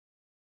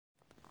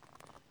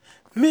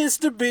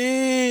Mr.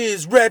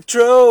 B's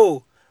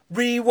Retro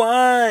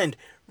Rewind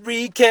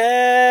Recap.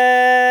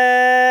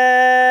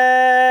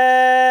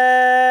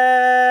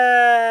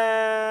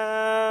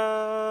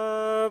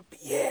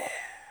 Yeah.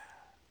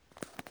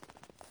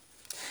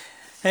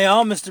 Hey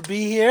all, Mr.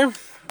 B here.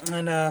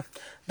 And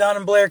Don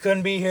and Blair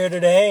couldn't be here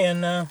today.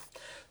 And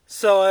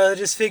so I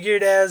just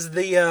figured as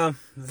the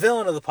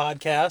villain of the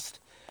podcast,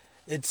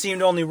 it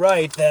seemed only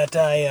right that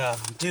I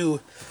do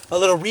a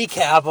little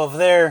recap of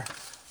their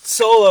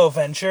solo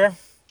venture.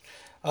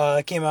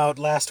 It came out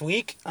last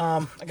week.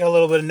 I got a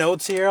little bit of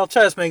notes here. I'll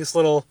try to make this a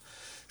little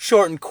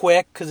short and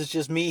quick because it's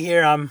just me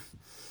here. I'm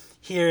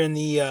here in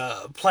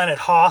the planet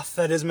Hoth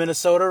that is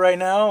Minnesota right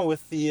now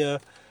with the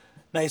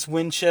nice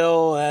wind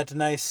chill at a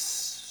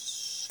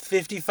nice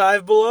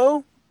 55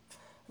 below,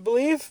 I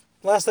believe,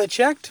 last I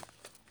checked.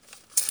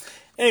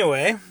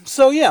 Anyway,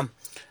 so yeah,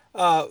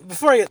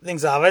 before I get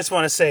things off, I just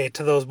want to say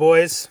to those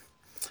boys,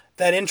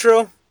 that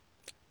intro,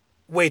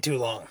 way too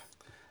long.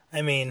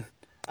 I mean,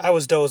 I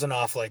was dozing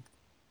off like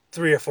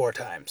 3 or 4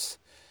 times.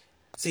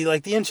 See,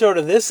 like the intro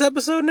to this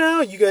episode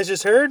now, you guys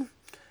just heard,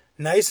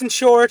 nice and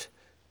short,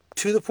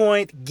 to the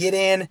point, get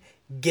in,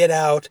 get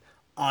out,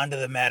 onto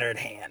the matter at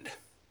hand.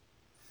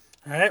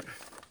 Alright?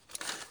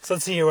 So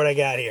let's see here what I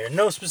got here.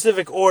 No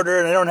specific order,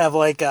 and I don't have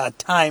like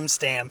time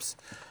stamps.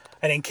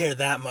 I didn't care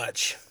that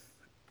much.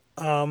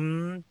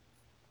 Oh,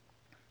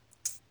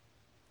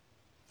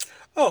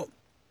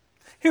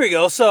 here we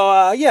go. So,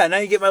 now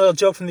you get my little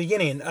joke from the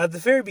beginning. At the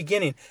very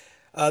beginning,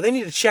 they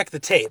need to check the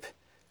tape.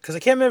 Because I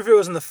can't remember if it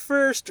was in the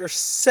first or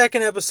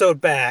second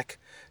episode back,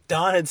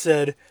 Don had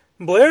said,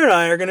 Blair and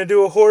I are going to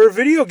do a horror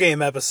video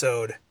game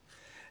episode.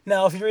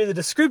 Now, if you read the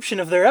description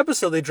of their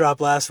episode they dropped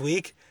last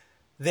week,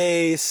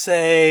 they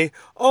say,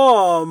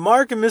 oh,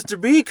 Mark and Mr.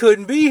 B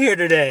couldn't be here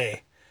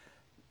today.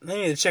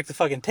 They need to check the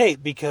fucking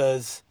tape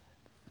because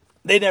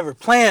they never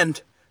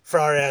planned for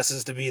our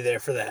asses to be there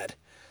for that.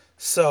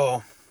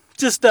 So,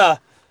 just setting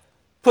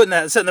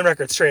the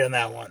record straight on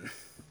that one.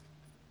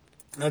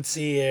 Let's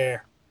see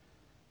here.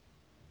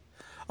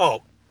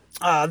 Oh,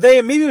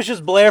 maybe it was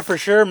just Blair for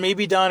sure.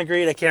 Maybe Don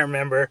agreed. I can't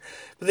remember.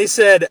 But they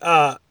said,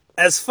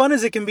 as fun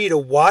as it can be to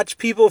watch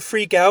people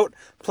freak out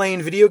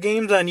playing video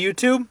games on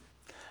YouTube,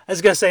 I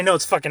was going to say, no,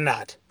 it's fucking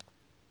not.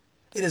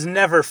 It is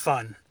never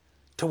fun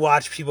to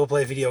watch people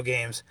play video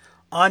games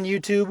on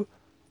YouTube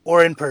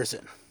or in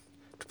person.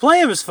 To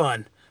play them is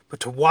fun, but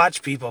to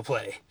watch people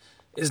play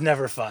is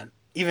never fun,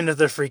 even if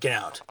they're freaking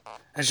out.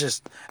 That's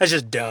just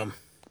dumb.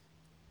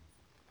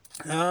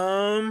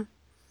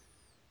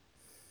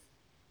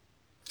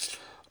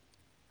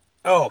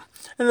 Oh,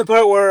 and the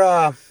part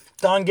where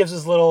Don gives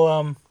his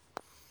little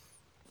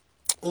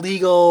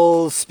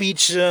legal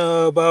speech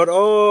about,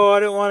 I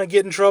didn't want to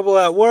get in trouble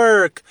at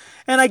work.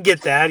 And I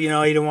get that, he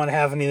didn't want to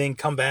have anything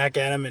come back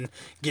at him and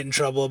get in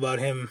trouble about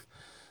him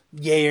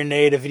yay or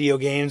nay to video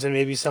games, and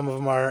maybe some of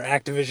them are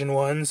Activision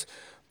ones.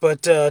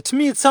 But to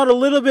me, it sounded a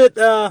little bit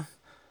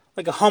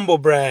like a humble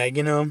brag,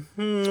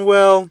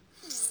 well,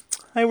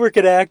 I work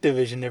at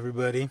Activision,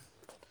 everybody.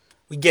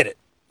 We get it.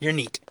 You're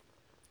neat.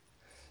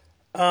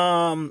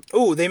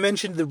 They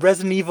mentioned the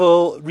Resident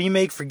Evil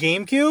remake for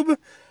GameCube,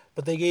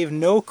 but they gave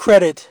no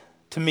credit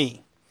to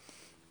me.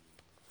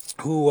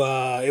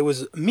 It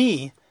was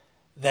me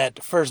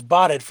that first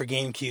bought it for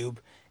GameCube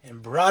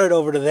and brought it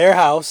over to their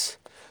house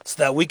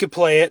so that we could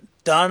play it.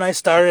 Don and I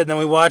started, and then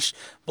we watched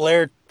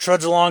Blair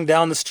trudge along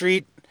down the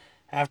street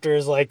after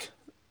his, 3rd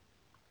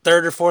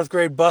or 4th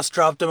grade bus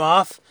dropped him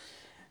off,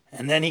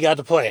 and then he got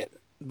to play it.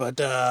 But,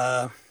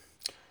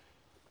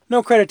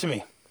 no credit to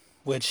me,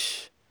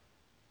 which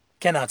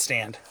cannot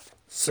stand.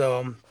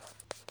 So,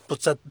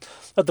 let's let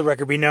the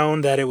record be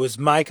known that it was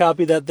my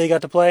copy that they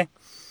got to play.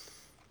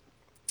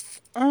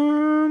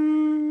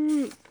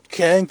 Okay,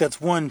 I think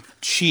that's one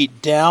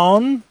sheet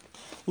down.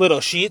 Little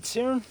sheets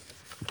here.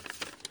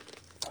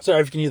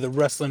 Sorry if you can hear the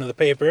rustling of the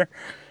paper.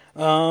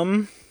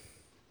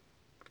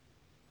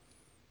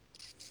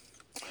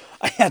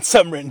 I had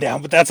something written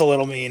down, but that's a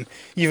little mean,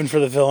 even for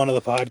the villain of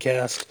the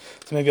podcast.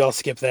 So maybe I'll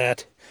skip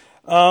that.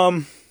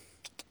 Don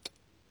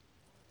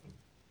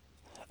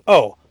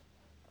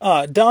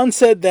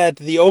said that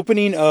the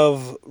opening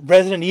of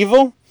Resident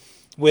Evil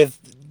with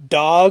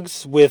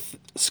dogs with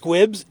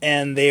squibs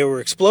and they were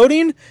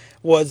exploding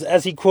was,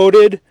 as he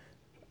quoted,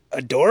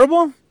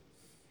 adorable?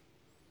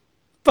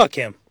 Fuck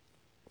him.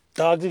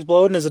 Dogs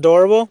exploding is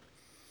adorable?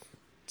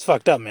 It's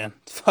fucked up, man.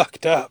 It's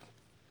fucked up.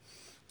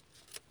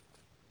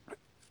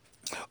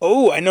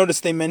 Oh, I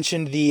noticed they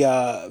mentioned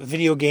the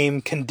video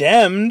game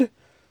Condemned.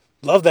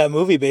 Love that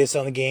movie based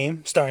on the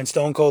game, starring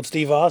Stone Cold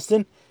Steve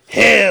Austin.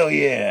 Hell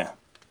yeah!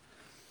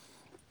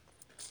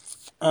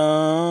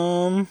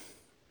 In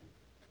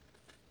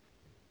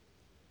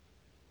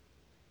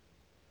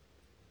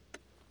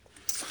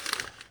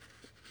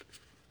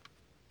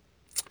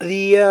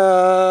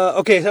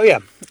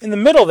the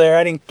middle there,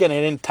 I didn't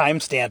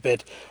timestamp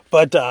it,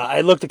 but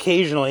I looked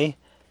occasionally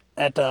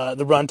at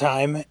the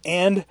runtime,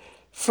 and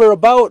for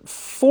about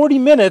 40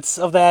 minutes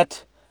of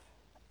that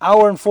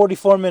hour and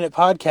 44 minute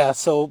podcast,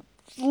 so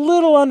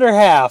little under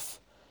half,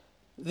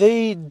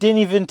 they didn't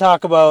even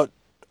talk about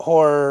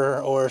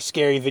horror or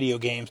scary video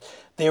games.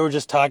 They were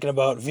just talking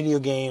about video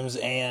games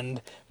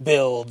and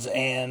builds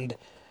and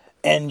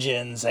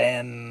engines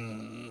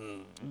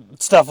and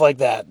stuff like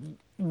that.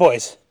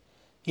 Boys,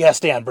 you gotta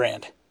stay on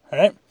brand,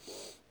 alright?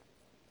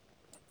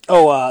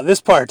 Oh,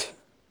 this part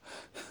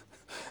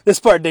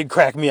did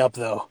crack me up,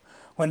 though,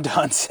 when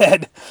Don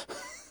said,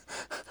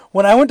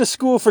 when I went to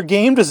school for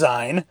game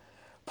design,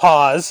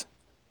 pause,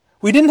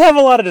 we didn't have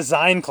a lot of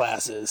design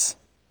classes.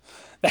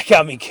 That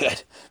got me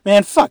good.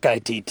 Man, fuck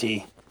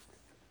ITT.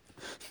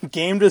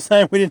 Game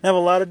design, we didn't have a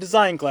lot of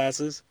design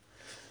classes.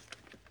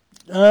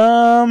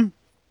 Oh,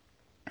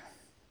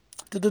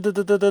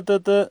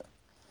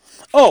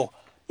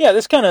 yeah,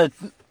 this kind of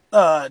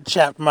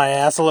chapped my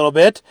ass a little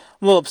bit.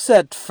 I'm a little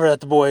upset at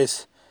the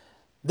boys.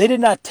 They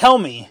did not tell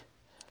me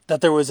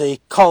that there was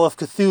a Call of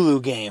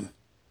Cthulhu game.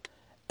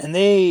 And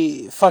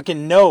they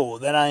fucking know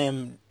that I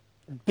am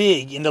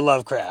big into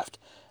Lovecraft.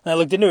 And I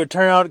looked into it.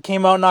 Turned out it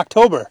came out in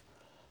October.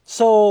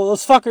 So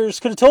those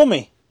fuckers could have told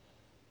me.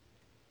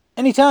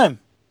 Anytime.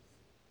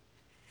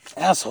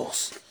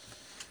 Assholes.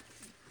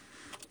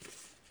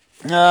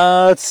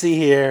 Let's see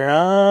here.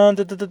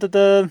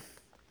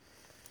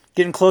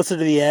 Getting closer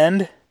to the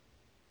end.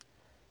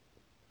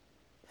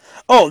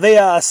 Oh,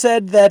 they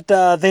said that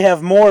they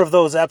have more of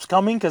those apps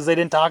coming because they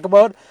didn't talk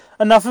about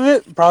enough of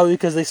it. Probably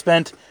because they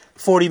spent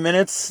 40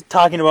 minutes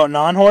talking about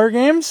non-horror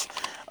games.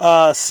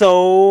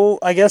 So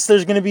I guess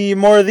there's going to be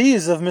more of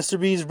these of Mr.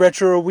 B's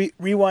Retro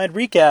Rewind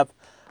Recap.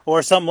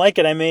 Or something like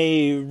it. I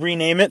may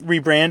rename it,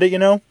 rebrand it, you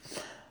know.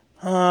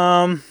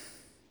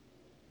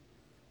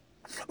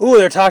 Ooh,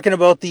 they're talking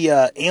about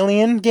the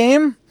Alien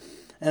game.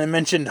 And I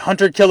mentioned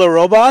Hunter Killer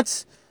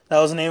Robots. That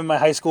was the name of my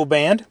high school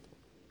band.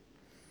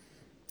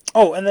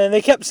 Oh, and then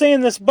they kept saying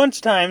this a bunch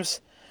of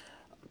times.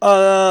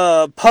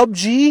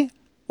 PUBG?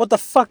 What the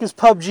fuck is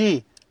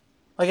PUBG?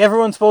 Like,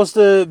 everyone's supposed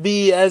to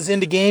be as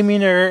into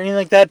gaming or anything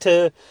like that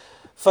to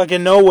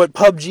fucking know what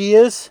PUBG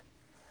is?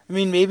 I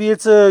mean, maybe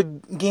it's a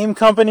game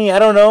company, I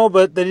don't know,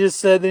 but they just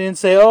said, they didn't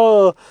say,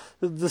 oh,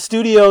 the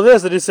studio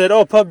this. They just said,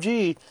 oh,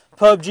 PUBG,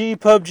 PUBG,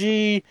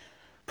 PUBG,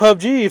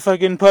 PUBG,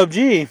 fucking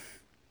PUBG.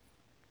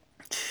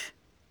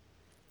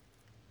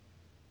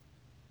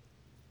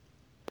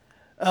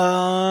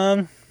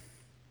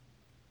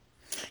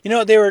 You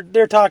know,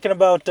 they're talking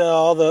about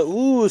all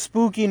the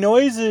spooky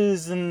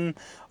noises and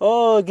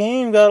the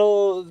game got a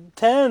little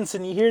tense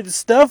and you hear the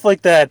stuff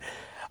like that.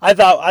 I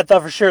thought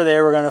for sure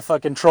they were gonna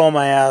fucking troll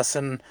my ass,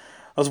 and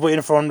I was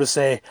waiting for them to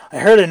say I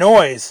heard a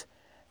noise,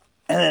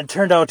 and then it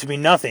turned out to be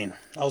nothing.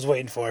 I was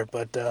waiting for it,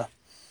 but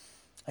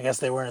I guess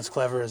they weren't as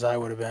clever as I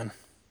would have been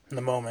in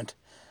the moment.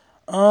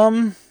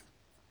 I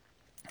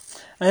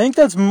think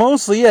that's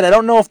mostly it. I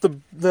don't know if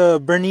the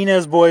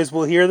Bernines boys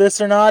will hear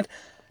this or not.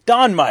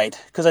 Don might,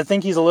 because I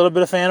think he's a little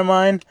bit a fan of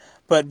mine.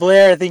 But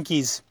Blair, I think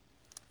he's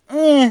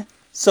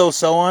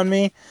so-so on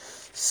me.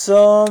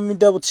 So let me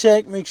double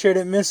check, make sure I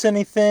didn't miss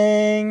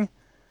anything.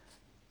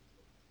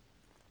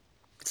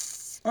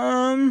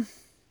 I'll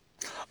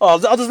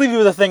just leave you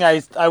with the thing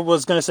I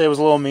was going to say was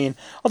a little mean.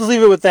 I'll just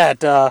leave it with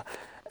that.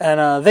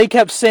 And they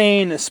kept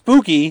saying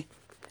spooky,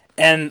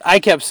 and I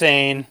kept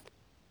saying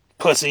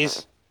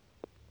pussies.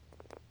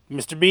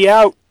 Mr. B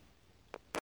out.